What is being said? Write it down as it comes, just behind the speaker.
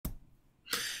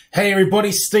Hey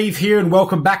everybody, Steve here and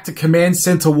welcome back to Command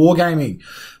Center Wargaming.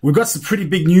 We've got some pretty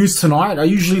big news tonight. I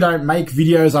usually don't make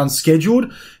videos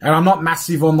unscheduled and I'm not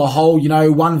massive on the whole,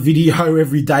 one video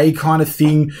every day kind of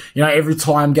thing, every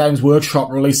time Games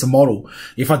Workshop release a model.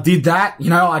 If I did that,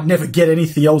 I'd never get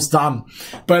anything else done.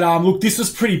 But look, this was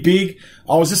pretty big.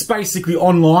 I was just basically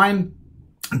online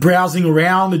browsing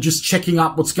around and just checking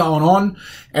up what's going on.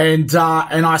 And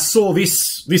I saw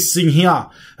this thing here.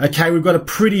 Okay, we've got a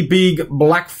pretty big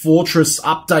Blackstone Fortress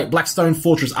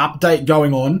update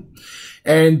going on.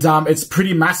 And, it's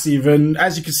pretty massive. And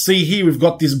as you can see here, we've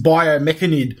got this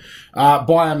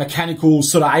biomechanical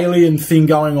sort of alien thing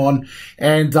going on.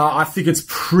 And, I think it's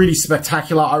pretty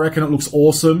spectacular. I reckon it looks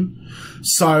awesome.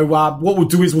 So, what we'll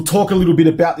do is we'll talk a little bit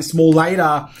about this more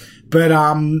later. But,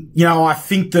 I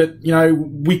think that,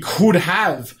 we could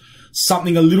have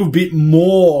something a little bit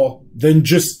more than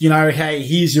just, hey,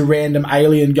 here's your random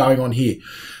alien going on here.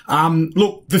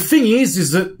 Look, the thing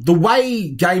is that the way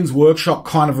Games Workshop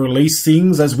kind of release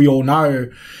things, as we all know,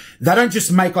 they don't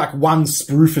just make like one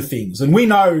sproof of things. And we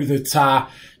know that,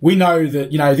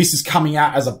 this is coming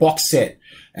out as a box set.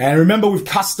 And remember with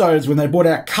Custodes, when they brought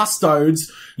out Custodes,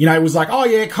 it was like, oh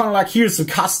yeah, kind of like here's some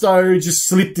Custodes just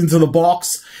slipped into the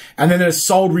box. And then it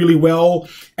sold really well.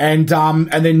 And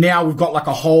then now we've got like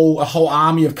a whole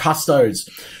army of Custodes.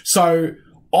 So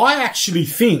I actually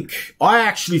think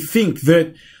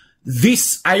that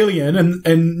this alien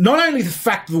and not only the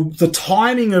fact the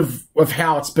timing of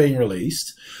how it's being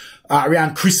released,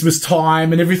 around Christmas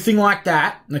time and everything like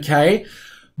that, okay?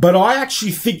 But I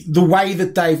actually think the way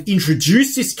that they've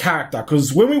introduced this character,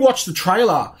 because when we watch the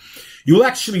trailer, you'll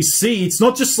actually see it's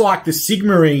not just like the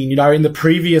Sigmarine, in the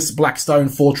previous Blackstone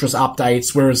Fortress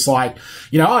updates where it's like,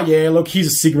 oh yeah, look, here's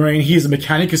a Sigmarine, here's a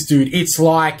Mechanicus dude. It's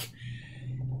like,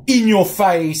 in your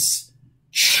face,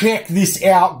 check this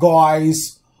out,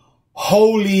 guys.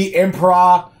 Holy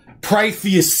Emperor, pray for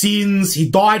your sins. He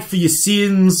died for your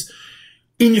sins.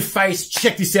 In your face,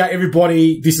 check this out,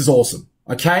 everybody. This is awesome.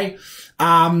 Okay?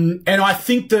 And I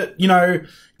think that,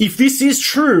 if this is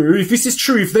true, if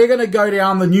they're going to go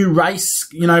down the new race,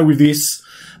 with this,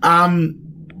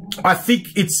 I think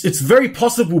it's very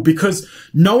possible because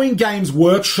knowing Games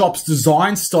Workshop's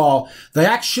design style, they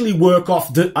actually work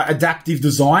off adaptive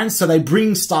design. So they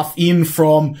bring stuff in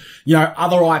from,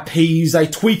 other IPs, they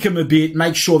tweak them a bit,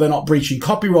 make sure they're not breaching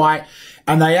copyright.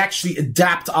 And they actually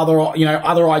adapt other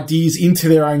ideas into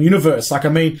their own universe. Like,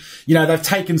 they've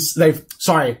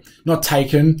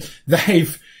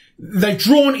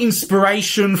drawn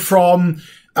inspiration from,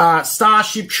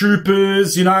 Starship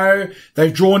Troopers,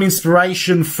 they've drawn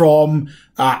inspiration from,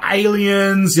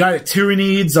 aliens, the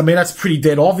Tyranids. I mean, that's pretty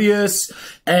dead obvious.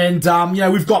 And,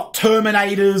 we've got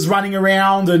Terminators running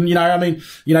around and,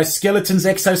 skeletons,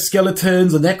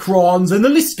 exoskeletons, and Necrons, and the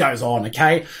list goes on,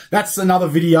 okay? That's another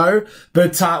video,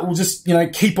 but, we'll just,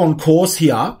 keep on course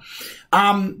here.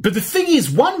 But the thing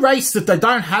is, one race that they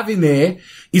don't have in there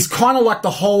is kind of like the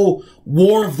whole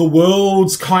War of the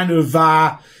Worlds kind of,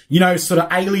 sort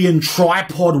of alien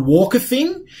tripod walker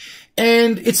thing.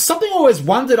 And it's something I always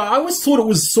wondered. I always thought it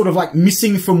was sort of like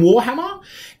missing from Warhammer.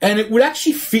 And it would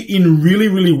actually fit in really,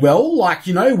 really well, like,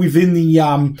 within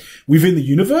the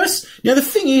universe. Now, the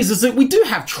thing is that we do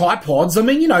have tripods. I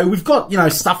mean, we've got,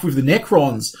 stuff with the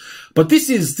Necrons. But this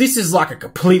is like a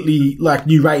completely, like,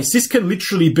 new race. This can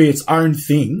literally be its own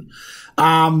thing.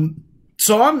 There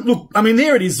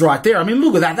it is right there. I mean,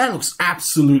 look at that. That looks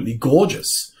absolutely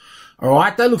gorgeous. All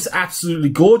right. That looks absolutely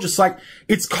gorgeous. Like,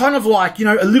 it's kind of like,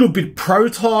 a little bit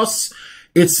Protoss.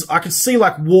 I can see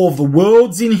like War of the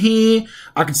Worlds in here.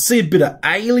 I can see a bit of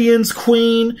Aliens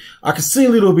Queen. I can see a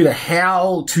little bit of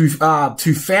HAL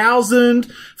 2000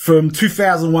 from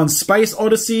 2001 Space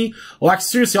Odyssey. Like,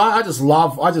 seriously, I just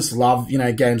love,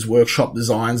 Games Workshop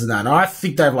designs and that. And I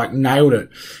think they've like nailed it.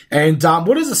 And,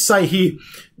 what does it say here?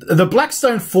 The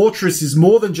Blackstone Fortress is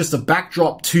more than just a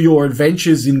backdrop to your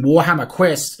adventures in Warhammer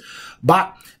Quest,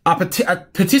 but a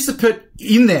participant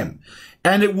in them.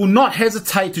 And it will not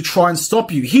hesitate to try and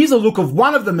stop you. Here's a look of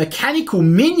one of the mechanical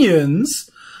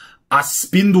minions, a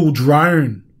Spindle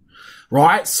Drone.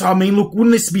 Right? So, I mean, look,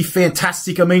 wouldn't this be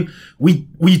fantastic? I mean, we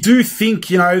do think,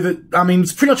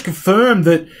 it's pretty much confirmed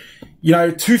that,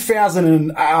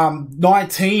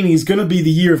 2019 is going to be the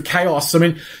year of chaos. I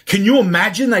mean, can you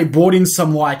imagine they brought in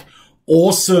some, like,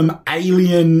 awesome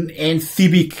alien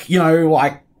amphibic,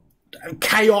 like,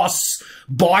 chaos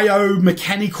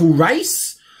biomechanical race?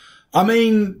 I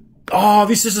mean,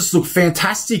 this is just look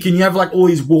fantastic. And you have like all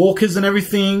these walkers and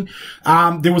everything.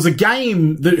 There was a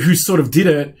game who sort of did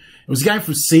it. It was a game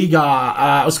from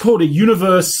Sega. It was called a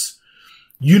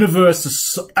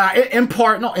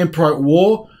Empire, not Empire at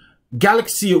War.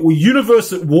 Galaxy or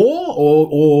Universe at War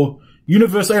or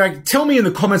Universe. Anyway, tell me in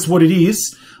the comments what it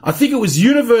is. I think it was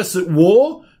Universe at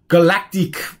War,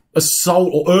 Galactic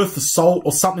Assault or Earth Assault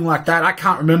or something like that. I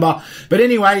can't remember. But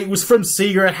anyway, it was from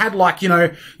Sega. It had like, you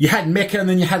know, you had mecha and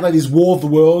then you had like these War of the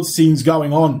Worlds scenes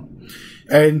going on.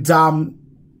 And,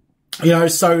 you know,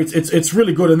 so it's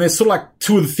really good. And there's sort of like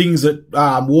two of the things that,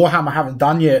 Warhammer haven't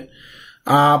done yet.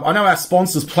 I know our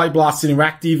sponsors, Playblast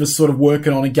Interactive, is sort of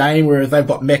working on a game where they've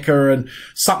got mecha and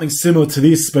something similar to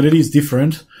this, but it is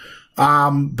different.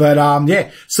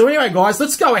 Yeah. So anyway, guys,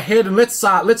 let's go ahead and let's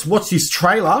watch this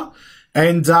trailer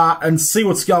and see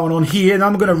what's going on here. And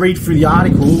I'm going to read through the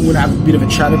article. We're going to have a bit of a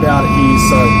chat about it here.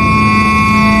 So,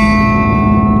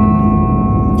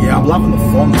 yeah, I'm loving the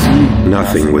font too.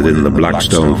 Nothing within the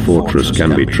Blackstone Fortress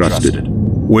can be trusted.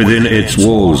 Within its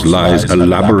walls lies a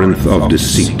labyrinth of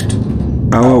deceit.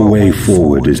 Our way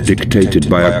forward is dictated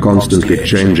by a constantly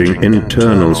changing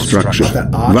internal structure.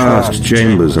 Vast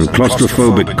chambers and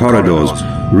claustrophobic corridors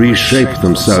reshape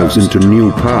themselves into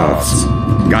new paths,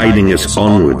 guiding us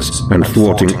onwards and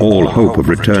thwarting all hope of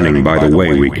returning by the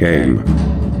way we came.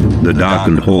 The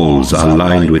darkened halls are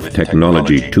lined with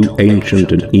technology too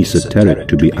ancient and esoteric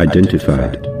to be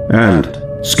identified. And,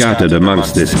 scattered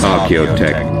amongst this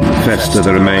archaeotech, fester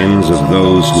the remains of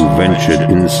those who ventured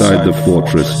inside the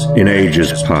fortress in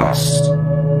ages past,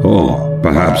 or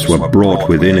perhaps were brought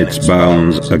within its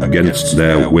bounds against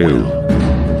their will.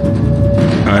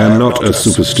 I am not a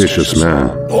superstitious man,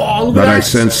 but I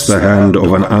sense the hand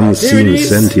of an unseen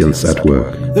sentience at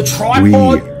work. We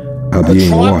are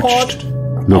being watched.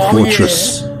 The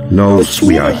fortress knows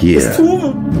we are here.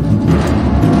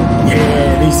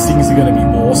 Yeah, these things are going to be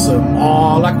awesome.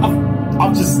 Oh, like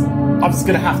I'm just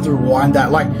going to have to rewind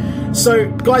that. Like, so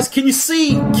guys, can you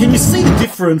see the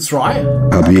difference, right?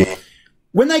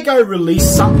 When they go release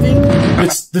something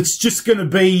that's just going to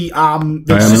be, I am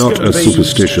not a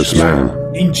superstitious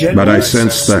man, in general, but I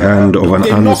sense the hand of an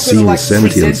unseen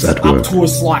sentience at work.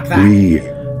 We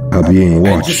are being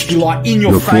watched. Just be like, in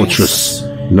your the face. fortress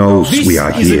knows we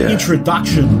are here. This is an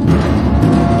introduction.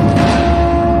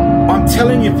 I'm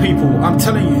telling you, people. I'm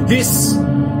telling you, this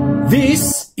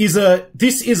is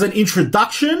an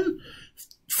introduction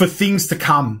for things to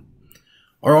come.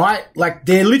 All right, like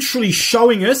they're literally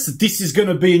showing us that this is going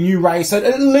to be a new race,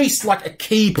 at least like a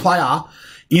key player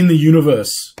in the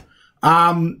universe.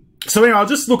 So anyway, I'm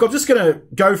just going to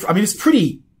go. I mean,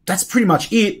 that's pretty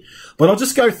much it. But I'll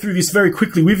just go through this very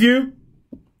quickly with you.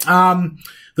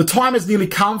 The time has nearly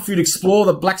come for you to explore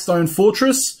the Blackstone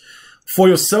Fortress for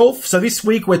yourself. So this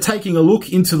week we're taking a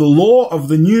look into the lore of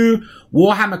the new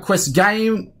Warhammer Quest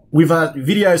game with a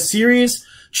video series.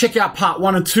 Check out part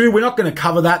 1 and 2. We're not going to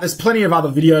cover that. There's plenty of other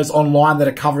videos online that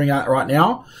are covering that right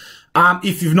now.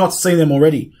 If you've not seen them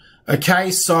already.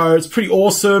 Okay, so it's pretty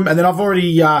awesome. And then I've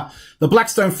already, the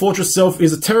Blackstone Fortress itself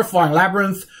is a terrifying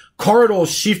labyrinth. Corridors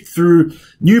shift through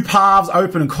new paths,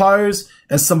 open and close,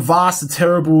 and some vast and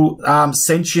terrible,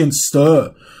 sentient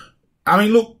stir. I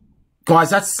mean, look, guys,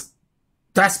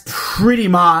 that's pretty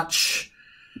much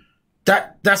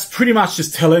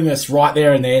just telling us right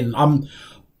there and then.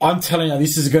 I'm telling you,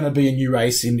 this is going to be a new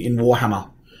race in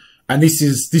Warhammer. And this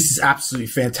is absolutely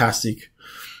fantastic.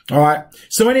 All right.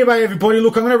 So anyway, everybody,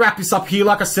 look, I'm going to wrap this up here.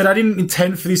 Like I said, I didn't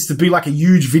intend for this to be like a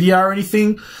huge video or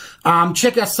anything.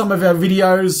 Check out some of our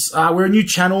videos. We're a new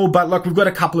channel, but like we've got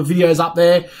a couple of videos up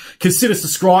there. Consider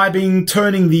subscribing,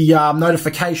 turning the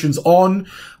notifications on.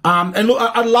 And look,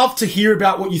 I'd love to hear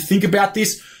about what you think about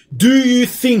this. Do you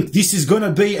think this is going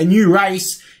to be a new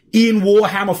race in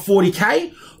Warhammer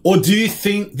 40K? Or do you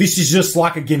think this is just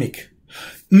like a gimmick?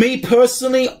 Me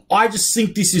personally, I just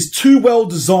think this is too well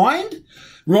designed,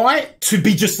 right, to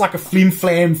be just like a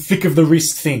flim-flam, flick of the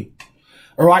wrist thing.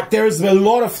 All right, there is a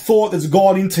lot of thought that's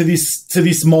gone into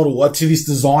this model, or to this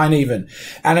design even.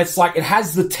 And it's like, it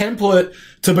has the template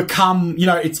to become, you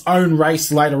know, its own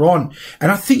race later on.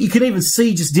 And I think you can even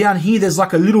see just down here, there's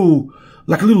like a little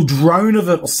drone of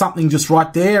it or something just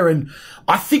right there. And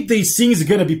I think these things are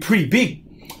going to be pretty big.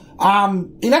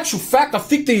 In actual fact, I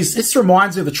think this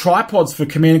reminds me of the tripods for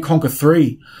Command & Conquer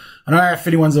 3. I don't know if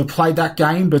anyone's ever played that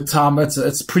game, but,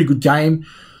 it's a pretty good game.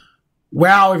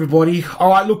 Wow, everybody. All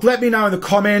right. Look, let me know in the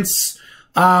comments.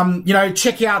 You know,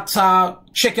 check out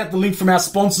the link from our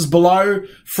sponsors below.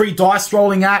 Free dice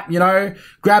rolling app, you know,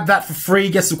 grab that for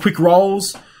free, get some quick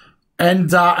rolls.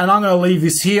 And I'm going to leave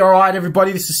this here. All right,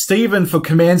 everybody. This is Steven for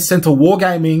Command Center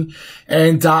Wargaming,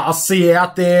 and I'll see you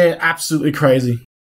out there. Absolutely crazy.